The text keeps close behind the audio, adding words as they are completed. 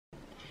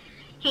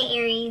Hey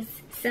Aries,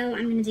 so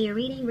I'm going to do a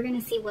reading. We're going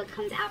to see what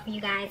comes out for you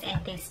guys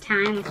at this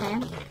time,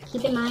 okay?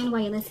 Keep in mind while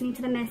you're listening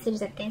to the message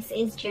that this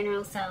is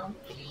general, so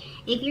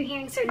if you're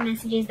hearing certain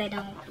messages that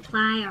don't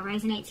apply or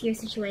resonate to your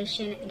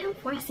situation, don't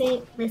force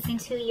it. Listen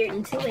to your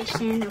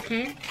intuition,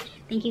 okay?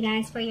 Thank you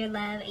guys for your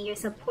love and your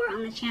support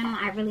on the channel.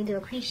 I really do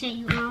appreciate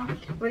you all.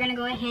 We're going to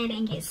go ahead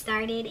and get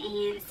started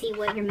and see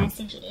what your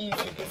message is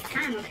at this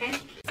time, okay?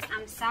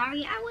 I'm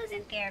sorry I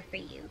wasn't there for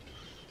you.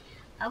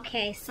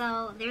 Okay,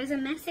 so there's a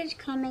message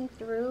coming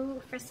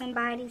through for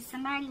somebody.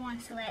 Somebody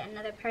wants to let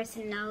another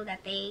person know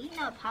that they,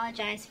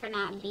 apologize for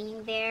not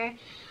being there.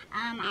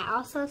 I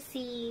also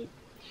see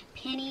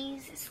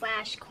pennies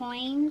 /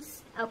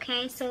 coins.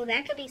 Okay, so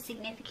that could be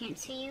significant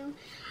to you.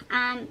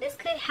 This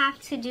could have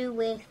to do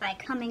with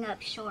like coming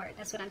up short.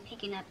 That's what I'm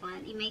picking up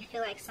on. You may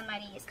feel like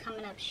somebody is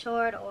coming up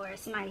short or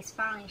somebody's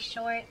falling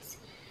short.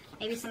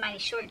 Maybe somebody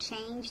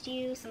shortchanged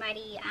you.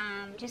 Somebody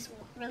just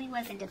really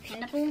wasn't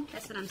dependable.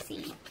 That's what I'm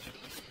seeing.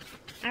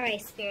 All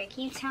right, Spirit,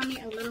 can you tell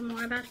me a little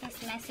more about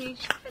this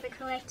message for the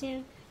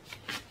collective?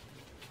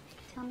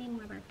 Tell me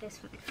more about this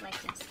for the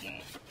collective,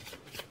 Spirit.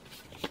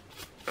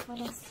 What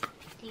else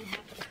do you have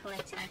for the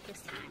collective at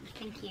this time?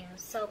 Thank you.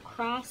 So,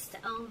 crossed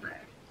over.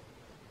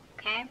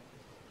 Okay?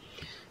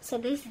 So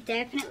this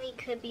definitely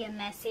could be a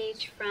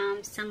message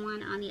from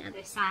someone on the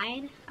other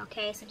side,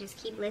 okay? So just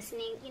keep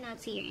listening,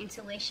 to your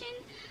intuition.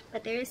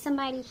 But there is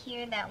somebody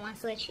here that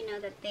wants to let you know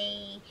that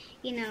they,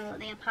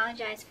 they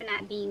apologize for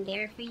not being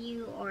there for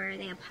you, or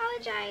they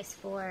apologize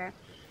for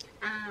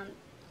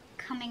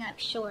coming up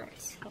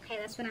short, okay?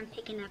 That's what I'm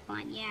picking up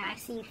on. Yeah, I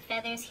see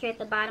feathers here at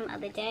the bottom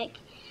of the deck.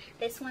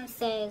 This one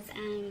says,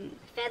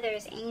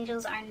 feathers,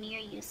 angels are near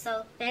you.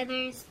 So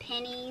feathers,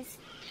 pennies,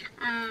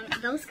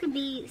 those could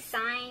be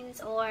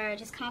signs or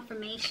just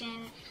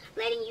confirmation,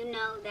 letting you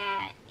know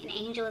that an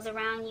angel is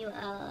around you,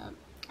 a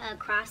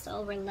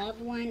crossover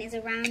loved one is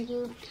around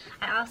you.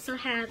 I also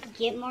have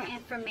get more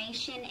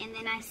information, and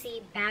then I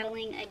see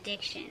battling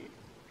addiction.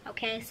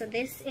 Okay, so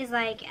this is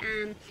like,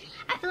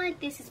 I feel like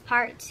this is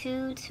part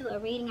 2 to a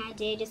reading I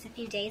did just a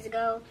few days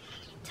ago,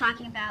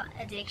 talking about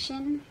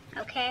addiction,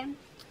 okay?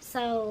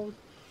 So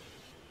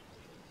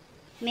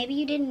maybe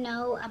you didn't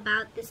know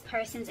about this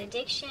person's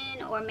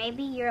addiction, or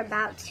maybe you're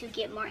about to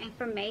get more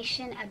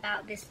information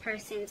about this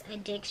person's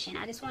addiction.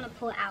 I just want to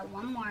pull out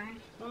one more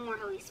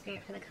Holy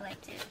Spirit for the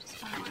collective.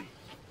 Just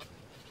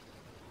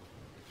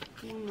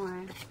one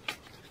more.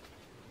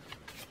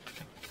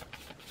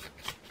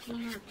 I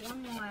have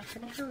one more for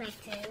the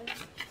collective.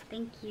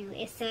 Thank you.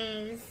 It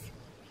says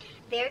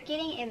they're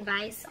getting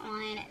advice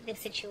on the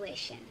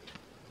situation.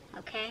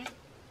 Okay?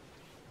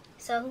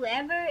 So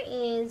whoever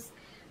is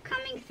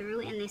coming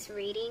through in this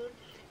reading,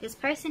 this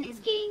person is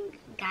getting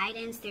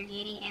guidance, they're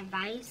getting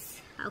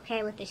advice,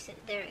 okay, with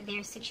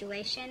their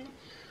situation.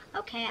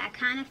 Okay, I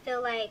kind of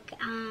feel like,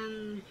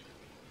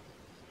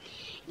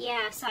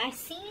 yeah, so I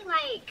see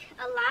like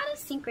a lot of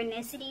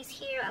synchronicities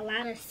here, a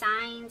lot of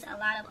signs, a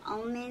lot of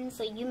omens.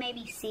 So you may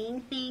be seeing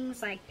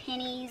things like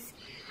pennies,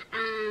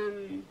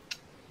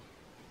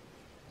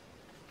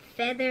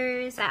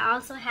 feathers. I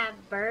also have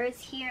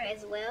birds here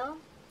as well.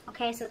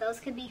 Okay, so those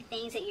could be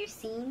things that you're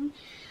seeing.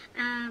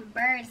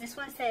 Birds, this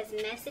one says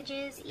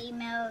messages,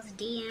 emails,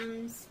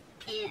 DMs,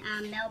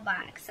 and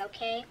mailbox,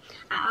 okay?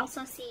 I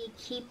also see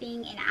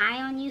keeping an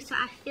eye on you, so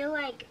I feel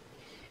like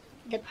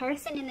the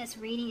person in this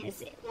reading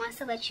wants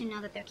to let you know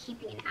that they're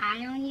keeping an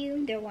eye on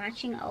you. They're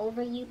watching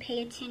over you.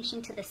 Pay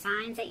attention to the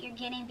signs that you're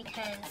getting,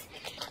 because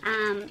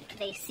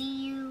they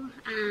see you.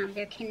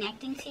 They're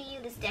connecting to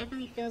you. This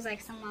definitely feels like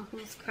someone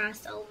who's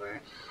crossed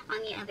over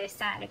on the other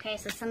side, okay?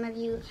 So some of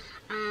you,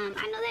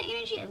 I know that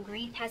energy of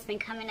grief has been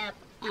coming up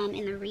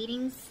in the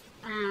readings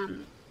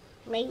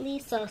lately.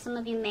 So some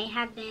of you may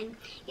have been,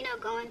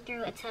 going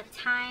through a tough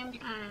time.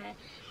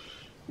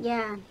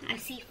 Yeah, I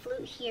see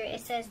flute here. It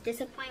says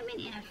disappointment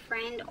in a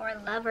friend or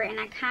lover, and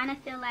I kind of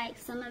feel like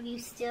some of you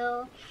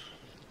still,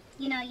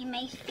 you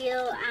may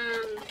feel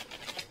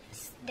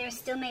there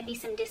still may be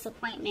some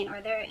disappointment, or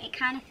it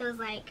kind of feels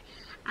like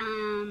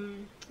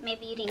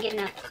maybe you didn't get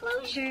enough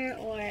closure,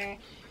 or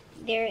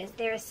there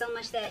is so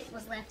much that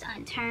was left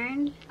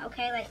unturned,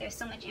 okay? Like there's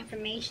so much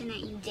information that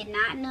you did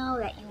not know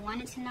that you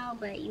wanted to know,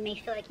 but you may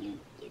feel like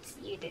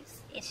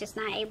it's just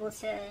not able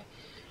to.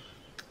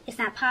 It's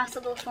not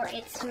possible for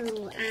it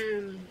to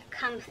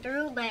come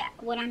through, but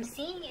what I'm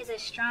seeing is a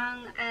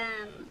strong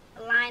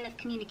line of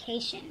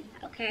communication,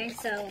 okay?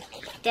 So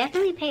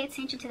definitely pay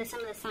attention to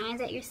some of the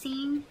signs that you're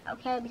seeing,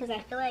 okay? Because I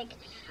feel like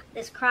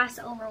this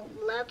crossover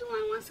loved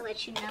one wants to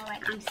let you know,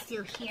 like, I'm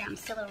still here, I'm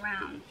still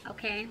around,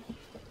 okay?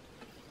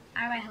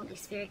 All right, Holy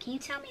Spirit, can you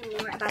tell me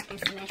more about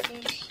this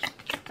message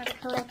for the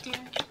collective?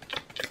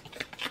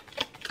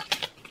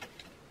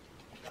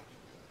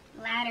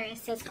 Ladder, it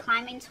says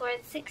climbing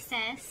towards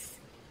success.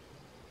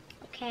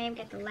 Okay, I've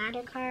got the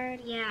ladder card.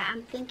 Yeah,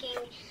 I'm thinking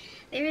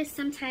there is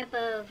some type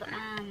of,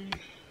 I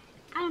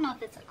don't know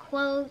if it's a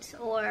quote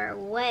or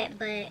what,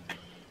 but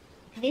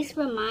this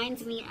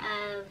reminds me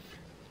of,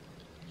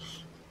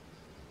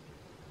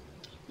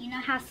 You know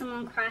how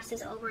someone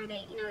crosses over,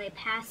 they, you know, they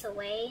pass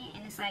away,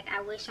 and it's like,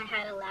 I wish I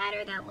had a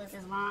ladder that was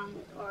as long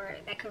or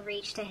that could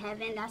reach to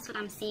heaven. That's what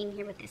I'm seeing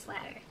here with this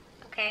ladder,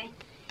 okay?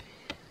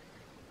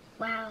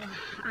 Wow,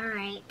 all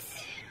right.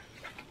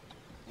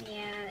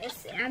 Yeah,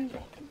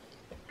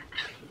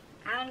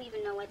 I don't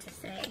even know what to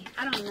say.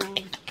 I don't know.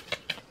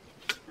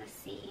 Let's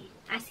see.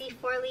 I see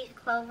 4-leaf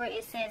clover.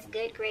 It says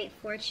good, great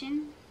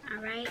fortune.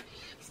 All right.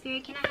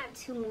 Spirit, can I have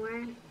two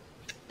more?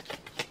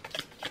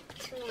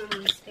 Two more,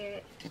 Holy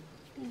Spirit.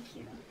 Thank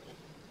you.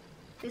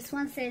 This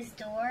one says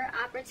door.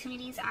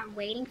 Opportunities are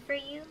waiting for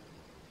you.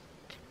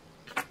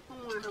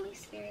 One more, Holy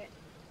Spirit.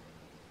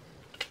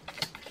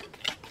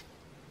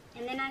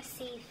 And then I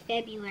see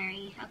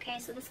February. Okay,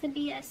 so this could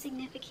be a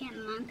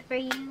significant month for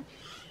you.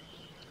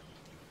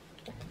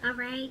 All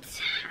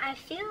right. I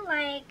feel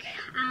like,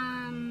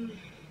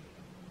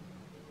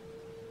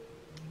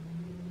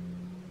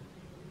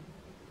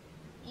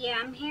 yeah,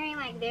 I'm hearing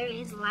like there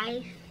is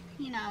life,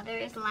 you know, there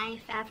is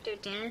life after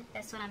death.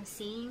 That's what I'm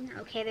seeing.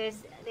 Okay,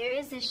 there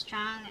is a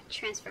strong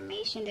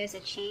transformation. There's a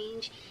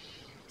change.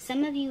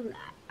 Some of you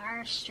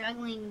are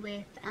struggling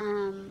with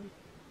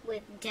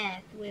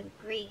death, with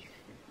grief.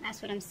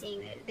 That's what I'm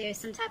seeing. There's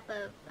some type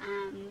of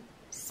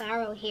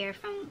sorrow here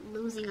from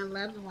losing a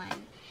loved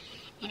one.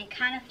 And it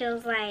kind of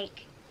feels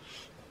like,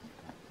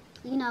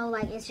 you know,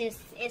 like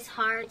it's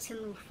hard to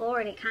move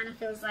forward. It kind of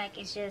feels like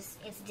it's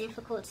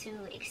difficult to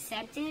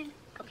accept it.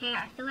 Okay,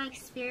 I feel like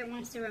Spirit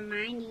wants to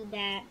remind you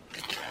that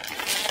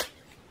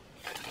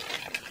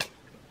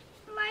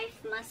life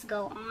must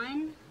go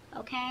on.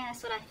 Okay,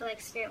 that's what I feel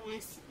like Spirit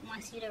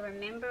wants you to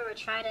remember or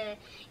try to,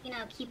 you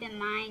know, keep in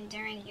mind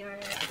during your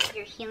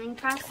healing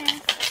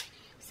process.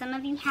 Some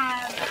of you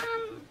have,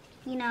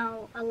 you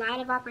know, a lot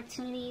of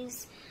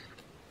opportunities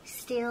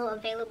still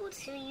available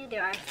to you.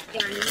 There are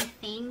new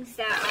things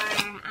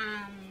that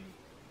are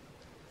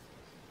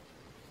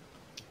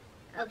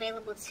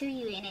available to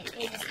you, and it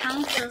just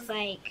kind of feels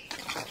like,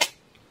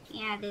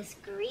 yeah, this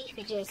grief,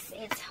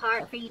 it's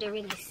hard for you to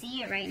really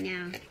see it right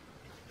now.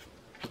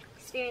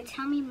 Spirit,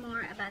 tell me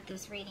more about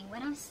this reading.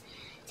 What else?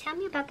 Tell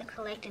me about the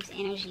collective's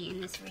energy in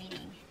this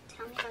reading.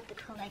 Tell me about the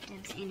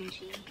collective's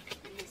energy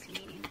in this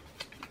reading.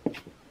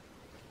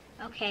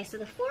 Okay, so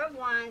the 4 of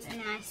Wands, and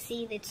then I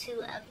see the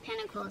 2 of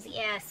Pentacles.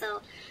 Yeah,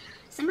 so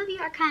some of you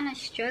are kind of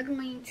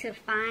struggling to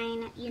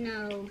find, you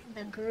know,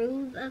 the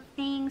groove of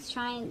things,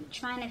 trying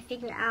to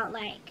figure out,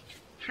 like,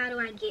 how do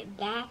I get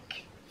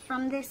back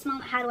from this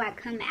moment? How do I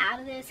come out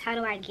of this? How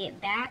do I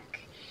get back?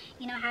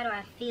 You know, how do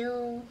I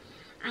feel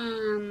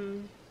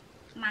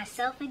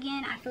myself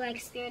again? I feel like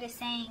Spirit is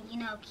saying, you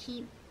know,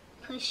 keep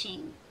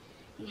pushing.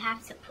 You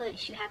have to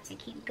push. You have to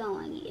keep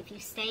going. If you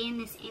stay in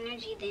this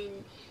energy,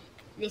 then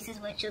this is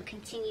what you'll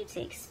continue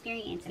to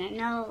experience. And I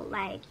know,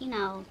 like, you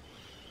know,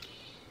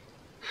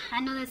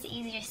 I know that's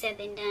easier said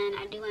than done.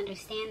 I do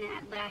understand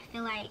that. But I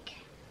feel like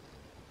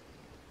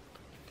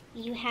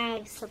you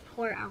have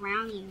support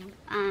around you,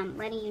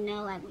 letting you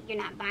know, like, you're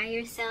not by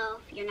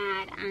yourself. You're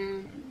not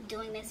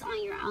doing this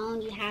on your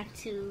own. You have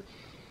to,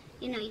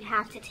 you know, you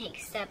have to take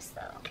steps,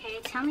 though, okay?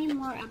 Tell me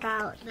more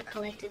about the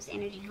collective's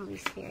energy, Holy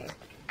Spirit.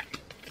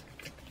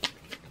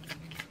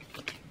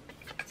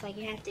 It's like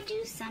you have to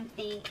do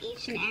something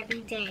each and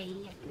every day.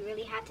 You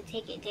really have to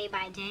take it day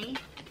by day.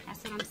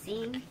 That's what I'm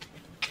seeing. You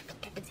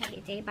have to take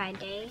it day by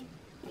day.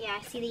 Yeah,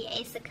 I see the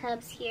Ace of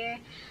Cups here.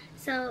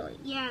 So,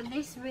 yeah,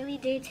 this really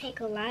did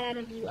take a lot out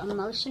of you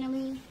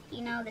emotionally.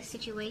 You know, the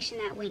situation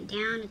that went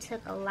down, it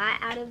took a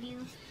lot out of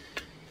you.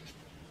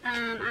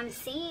 I'm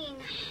seeing,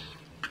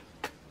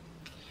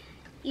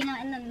 you know,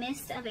 in the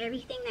midst of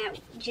everything that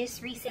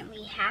just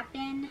recently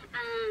happened,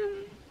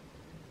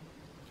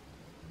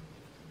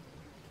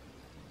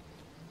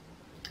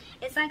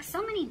 it's like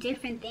so many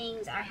different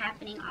things are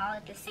happening all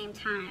at the same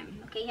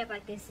time. Okay, you have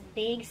like this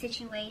big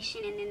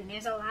situation, and then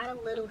there's a lot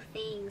of little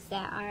things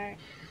that are,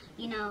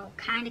 you know,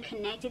 kind of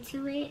connected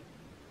to it,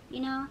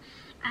 you know.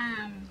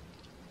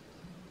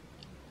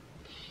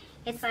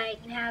 It's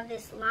like you have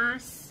this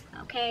loss,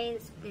 okay,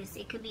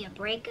 it could be a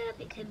breakup,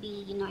 it could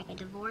be, you know, like a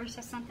divorce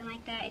or something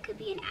like that. It could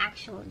be an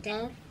actual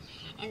death.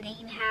 And then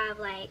you have,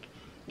 like,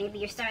 maybe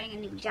you're starting a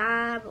new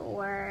job,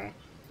 or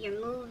you're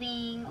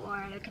moving,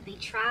 or there could be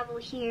travel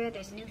here.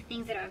 There's new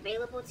things that are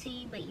available to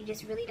you, but you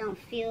just really don't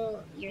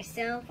feel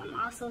yourself. I'm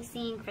also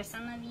seeing for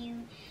some of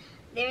you,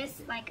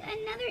 there's like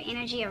another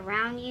energy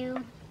around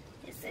you.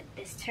 It's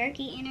this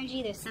turkey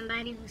energy. There's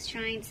somebody who's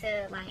trying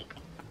to, like,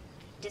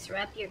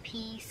 disrupt your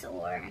peace,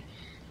 or,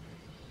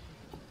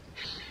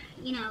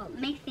 you know,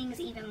 make things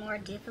even more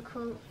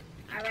difficult.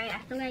 Alright, I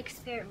feel like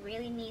Spirit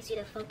really needs you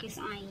to focus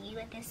on you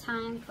at this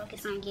time.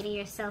 Focus on getting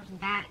yourself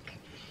back,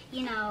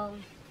 you know,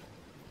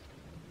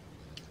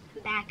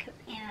 back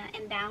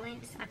in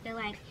balance. I feel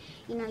like,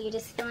 you know, you're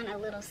just feeling a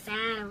little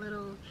sad, a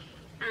little,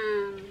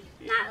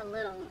 not a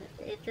little,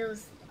 it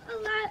feels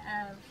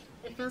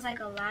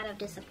like a lot of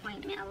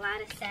disappointment, a lot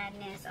of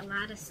sadness, a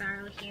lot of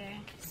sorrow here,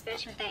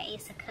 especially with that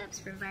Ace of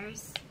Cups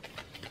reverse.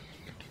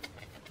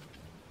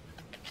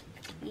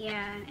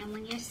 Yeah, and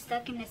when you're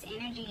stuck in this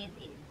energy,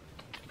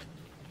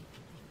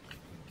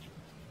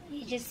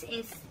 it just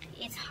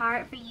it's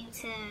hard for you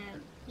to,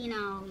 you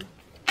know,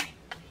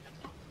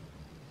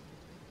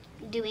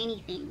 do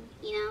anything.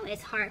 You know,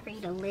 it's hard for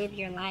you to live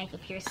your life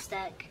if you're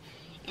stuck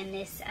in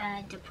this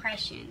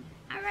depression.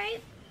 All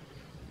right.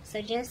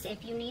 So just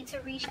if you need to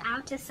reach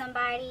out to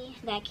somebody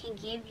that can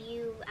give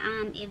you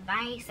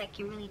advice, that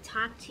can really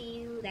talk to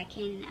you, that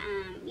can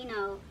you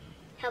know,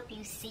 help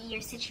you see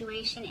your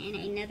situation in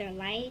another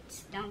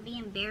light, don't be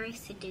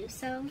embarrassed to do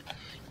so.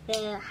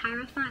 The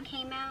Hierophant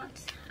came out.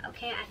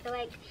 Okay, I feel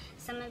like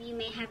some of you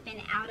may have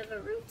been out of a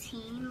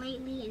routine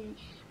lately,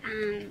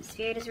 and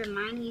Spirit is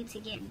reminding you to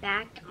get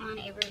back on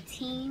a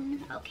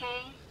routine.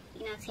 Okay,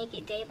 you know, take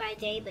it day by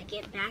day, but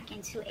get back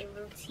into a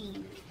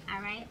routine.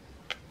 All right.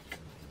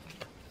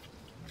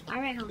 All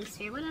right, Holy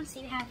Spirit, what else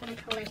do you have for the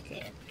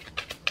collective?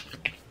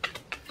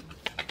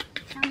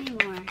 Tell me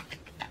more.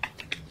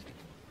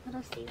 What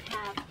else do you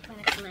have for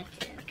the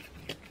collective?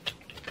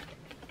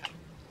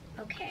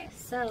 Okay,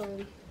 so,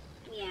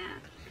 yeah.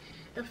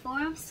 The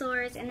Four of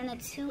Swords and then the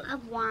Two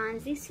of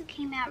Wands. These two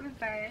came out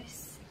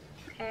reverse.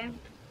 Okay.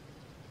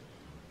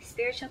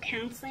 Spiritual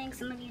counseling.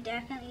 Some of you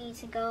definitely need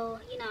to go,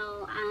 you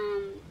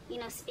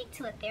know, speak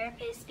to a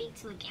therapist, speak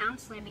to a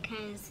counselor,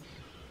 because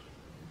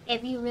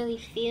if you really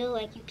feel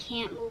like you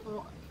can't move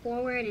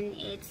forward and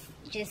it's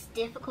just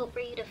difficult for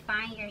you to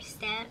find your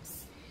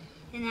steps,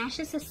 then that's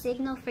just a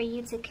signal for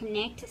you to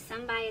connect to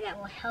somebody that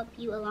will help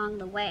you along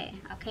the way.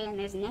 Okay, and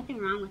there's nothing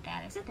wrong with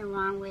that. There's nothing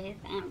wrong with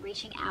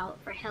reaching out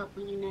for help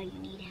when you know you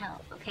need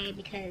help. Okay,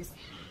 because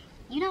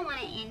you don't want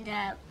to end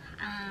up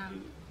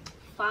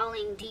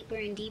falling deeper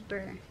and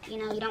deeper. You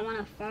know, you don't want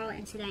to fall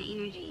into that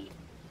energy.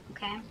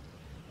 Okay.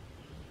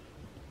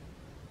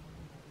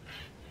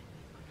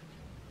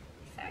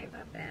 Sorry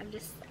about that.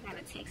 I got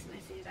a text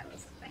message that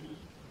was funny.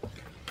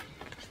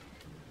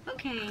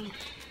 Okay,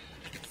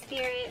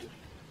 Spirit.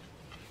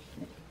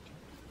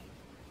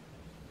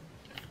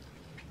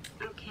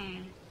 Okay.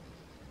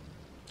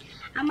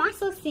 I'm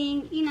also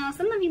seeing, you know,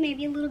 some of you may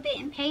be a little bit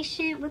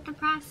impatient with the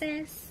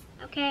process.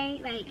 Okay,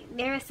 like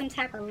there is some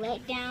type of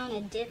letdown,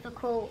 a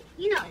difficult,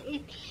 you know,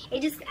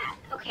 it just,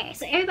 okay,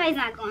 so everybody's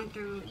not going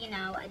through, you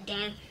know, a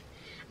death,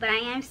 but I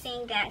am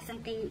seeing that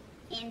something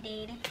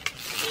ended, and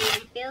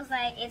it feels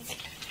like it's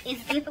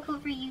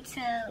difficult for you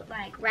to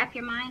like wrap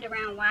your mind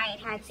around why it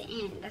had to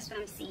end. That's what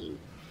I'm seeing.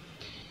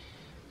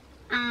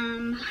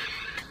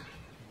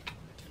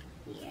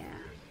 Yeah.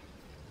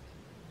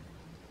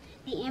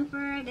 The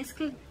Emperor, this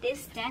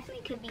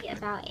definitely could be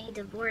about a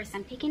divorce.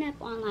 I'm picking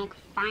up on like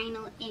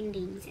final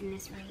endings in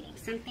this reading.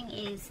 Something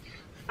is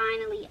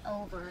finally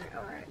over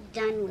or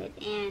done with,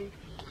 and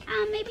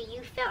maybe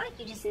you felt like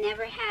you just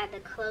never had the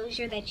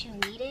closure that you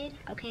needed.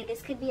 Okay,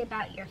 this could be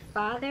about your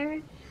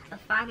father, a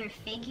father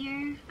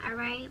figure. All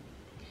right.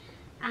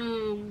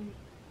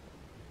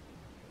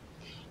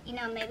 You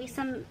know, maybe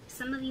some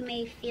of you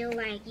may feel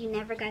like you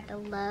never got the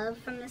love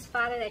from this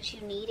father that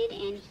you needed,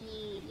 and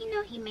he, you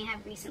know, he may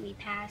have recently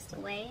passed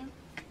away.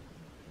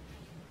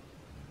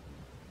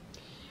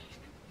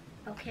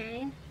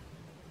 Okay.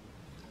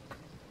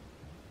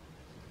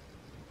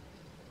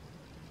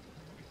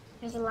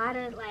 There's a lot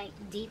of like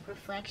deep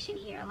reflection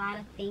here, a lot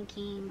of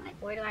thinking, like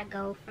where do I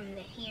go from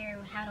here?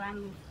 How do I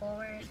move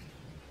forward?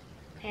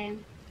 Okay.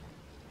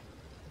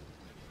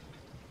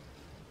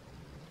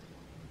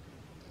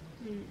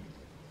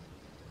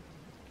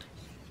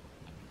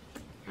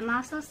 I'm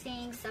also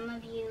seeing some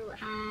of you,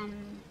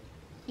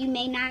 you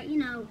may not, you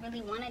know,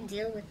 really want to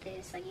deal with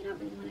this. Like, you don't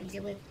really want to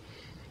deal with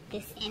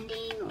this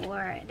ending,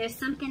 or there's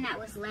something that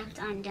was left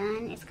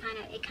undone. It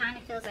kind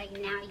of feels like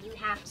now you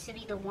have to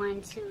be the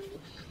one to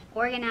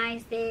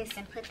organize this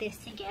and put this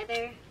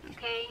together,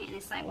 okay? And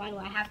it's like, why do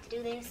I have to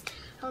do this?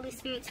 Holy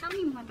Spirit, tell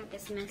me more about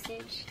this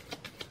message.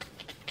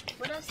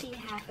 What else do you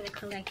have for the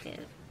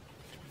collective?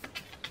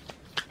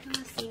 What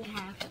else do you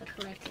have for the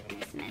collective in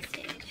this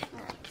message?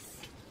 What else?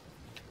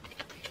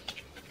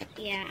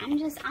 Yeah, I'm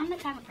the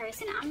type of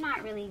person, I'm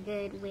not really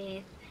good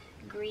with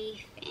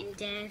grief and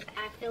death.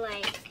 I feel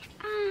like,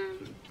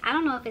 I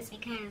don't know if it's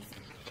because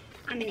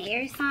I'm an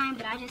Aries sign,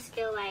 but I just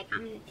feel like I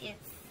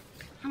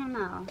don't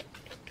know.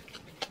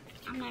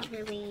 I'm not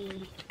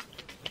really,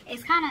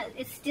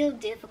 it's still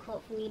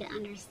difficult for me to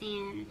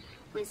understand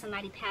when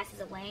somebody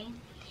passes away.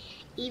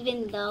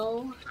 Even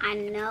though I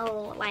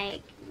know,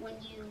 like, when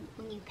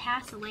you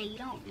pass away, you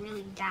don't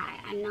really die.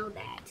 I know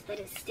that, but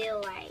it's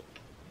still like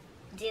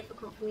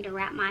difficult for me to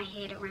wrap my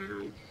head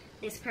around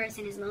this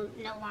person is no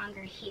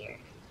longer here,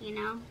 you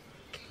know?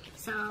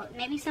 So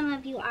maybe some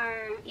of you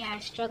are, yeah,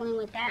 struggling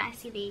with that. I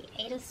see the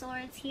Eight of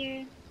Swords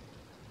here.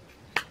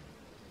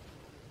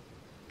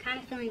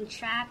 Kind of feeling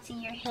trapped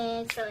in your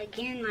head. So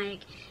again,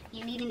 like,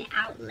 you need an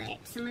outlet.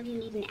 Some of you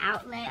need an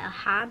outlet, a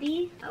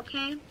hobby,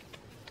 okay?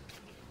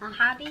 A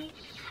hobby.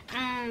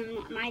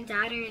 My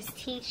daughter's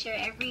teacher,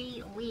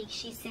 every week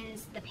she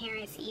sends the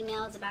parents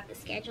emails about the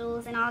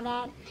schedules and all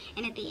that,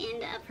 and at the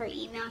end of her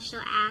email she'll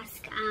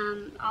ask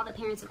all the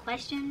parents a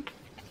question,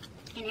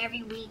 and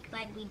every week,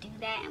 like, we do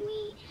that,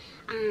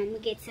 and we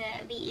get to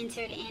be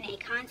entered in a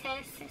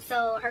contest.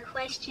 So her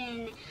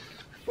question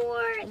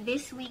for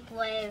this week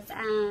was,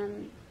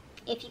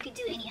 if you could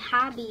do any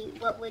hobby,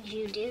 what would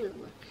you do?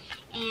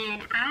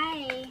 And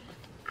I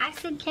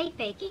said cake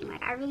baking.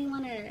 Like, I really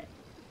want to,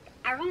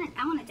 I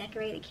want to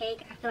decorate a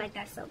cake. I feel like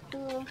that's so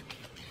cool.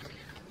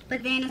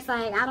 But then it's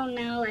like, I don't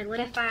know, like, what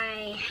if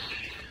I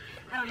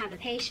don't have the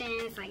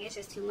patience, like, it's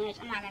just too much.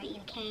 I'm not going to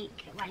eat a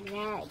cake like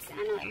that.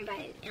 I know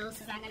everybody else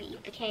is not going to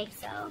eat the cake,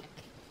 so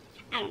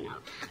I don't know.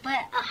 But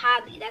a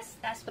hobby,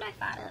 that's what I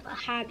thought of, a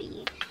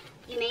hobby.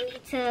 You may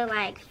need to,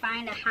 like,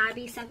 find a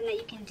hobby, something that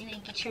you can do to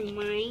get your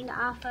mind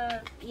off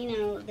of, you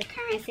know, the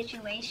current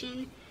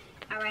situation,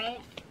 all right?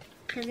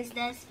 Because this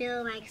does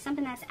feel like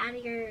something that's out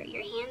of your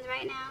hands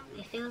right now.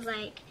 It feels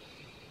like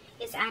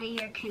it's out of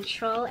your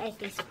control at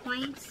this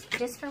point,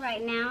 just for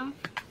right now.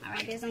 All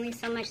right, there's only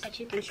so much that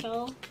you can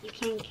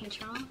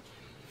control.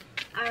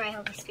 All right,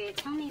 Holy Spirit,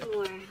 tell me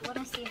more. What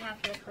else do you have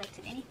for the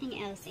collective?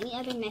 Anything else? Any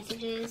other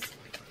messages?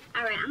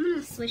 All right, I'm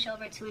gonna switch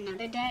over to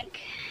another deck.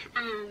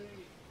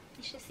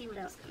 Let's just see what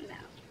else comes out.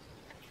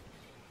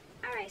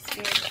 All right,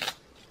 Spirit.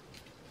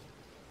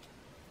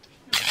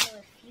 I'll do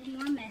a few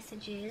more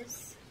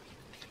messages,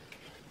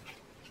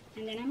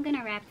 and then I'm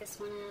gonna wrap this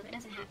one up. It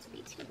doesn't have to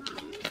be too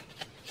long.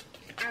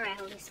 All right,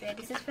 Holy Spirit,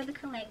 this is for the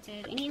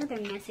collective. Any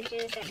other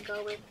messages that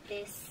go with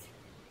this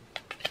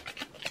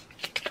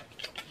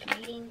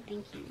reading?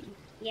 Thank you.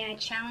 Yeah,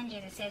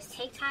 challenges. It says,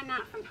 take time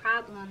out from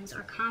problems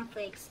or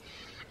conflicts,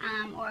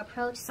 or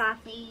approach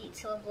softly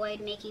to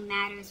avoid making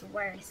matters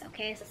worse,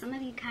 okay? So some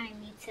of you kind of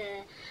need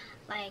to,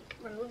 like,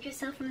 remove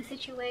yourself from the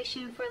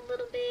situation for a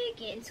little bit,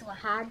 get into a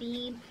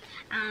hobby,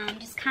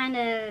 just kind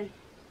of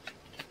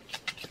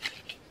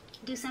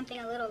do something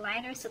a little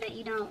lighter so that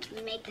you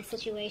don't make the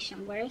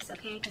situation worse,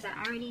 okay? Because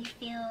I already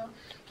feel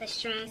the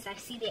stress. I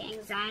see the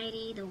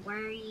anxiety, the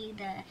worry,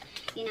 the,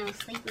 you know,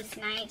 sleepless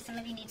nights. Some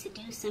of you need to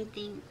do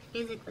something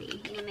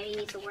physically. You know, maybe you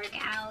need to work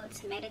out,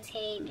 to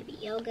meditate, maybe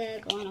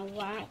yoga, go on a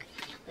walk,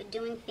 but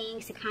doing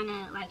things to kind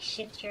of, like,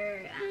 shift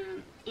your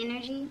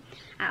energy.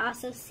 I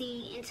also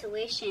see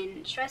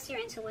intuition. Trust your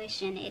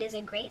intuition. It is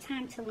a great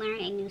time to learn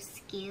a new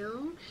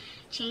skill,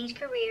 change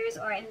careers,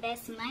 or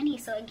invest money.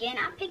 So again,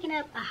 I'm picking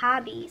up a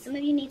hobby. Some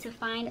of you need to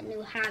find a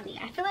new hobby.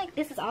 I feel like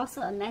this is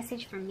also a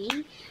message for me,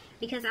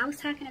 because I was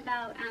talking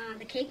about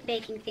the cake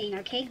baking thing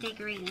or cake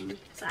decorating.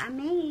 So I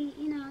may,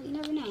 you know, you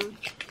never know.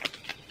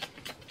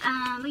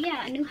 But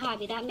yeah, a new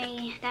hobby that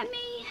may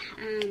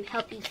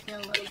help you feel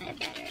a little bit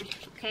better.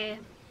 Okay.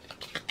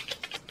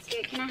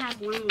 Spirit, can I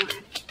have one more?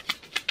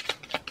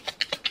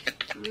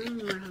 One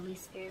more, Holy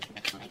Spirit, for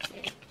the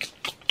collective.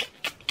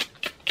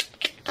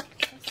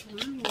 Just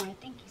one more.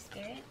 Thank you,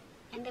 Spirit.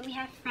 And then we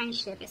have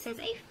friendship. It says,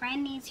 a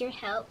friend needs your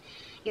help.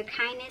 Your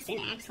kindness and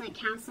excellent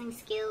counseling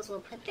skills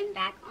will put them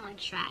back on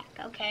track,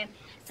 okay?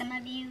 Some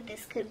of you,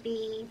 this could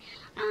be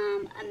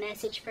a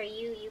message for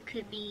you. You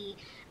could be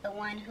the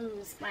one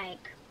who's,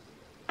 like,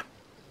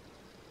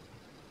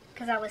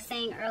 because I was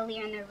saying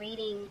earlier in the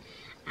reading,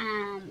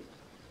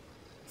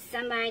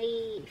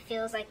 somebody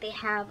feels like they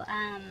have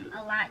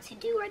a lot to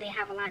do, or they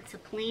have a lot to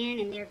plan,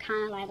 and they're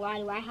kind of like, why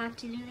do I have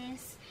to do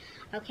this?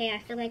 Okay, I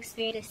feel like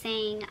Spirit is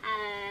saying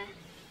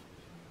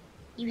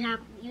you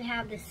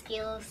have the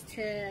skills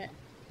to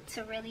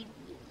really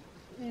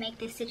make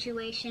this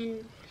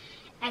situation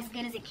as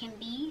good as it can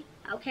be.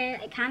 Okay,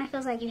 it kind of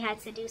feels like you had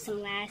to do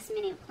some last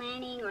minute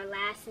planning or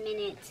last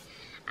minute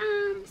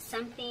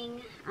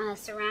something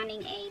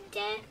surrounding a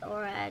death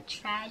or a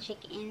tragic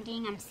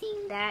ending. I'm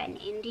seeing that, an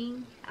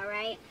ending. All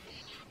right,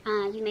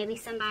 you may be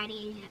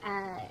somebody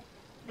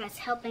that's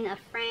helping a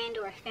friend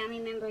or a family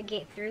member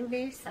get through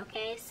this.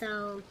 Okay,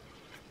 so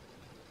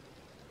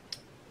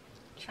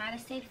try to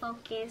stay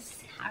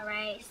focused. All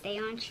right, stay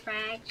on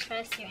track.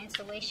 Trust your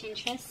intuition.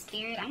 Trust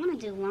Spirit. I'm gonna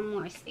do one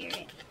more,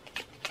 Spirit.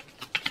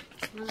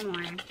 One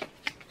more, and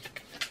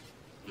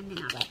then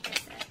I'll wrap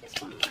this up.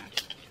 Just one more.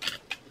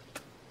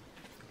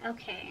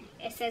 Okay,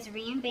 it says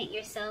reinvent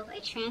yourself. A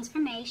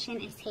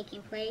transformation is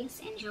taking place.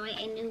 Enjoy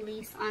a new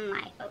lease on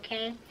life,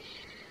 okay?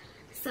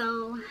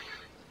 So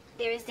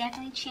there is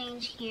definitely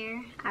change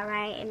here, all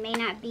right? It may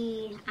not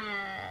be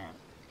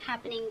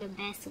happening the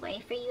best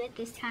way for you at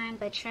this time,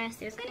 but trust,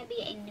 there's going to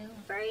be a new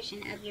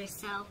version of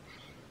yourself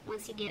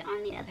once you get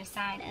on the other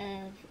side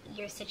of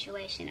your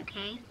situation,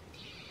 okay?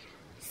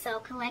 So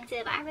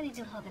collective, I really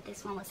do hope that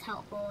this one was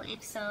helpful.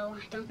 If so,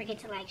 don't forget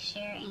to like,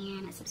 share,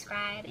 and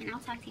subscribe, and I'll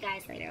talk to you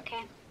guys later,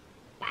 okay?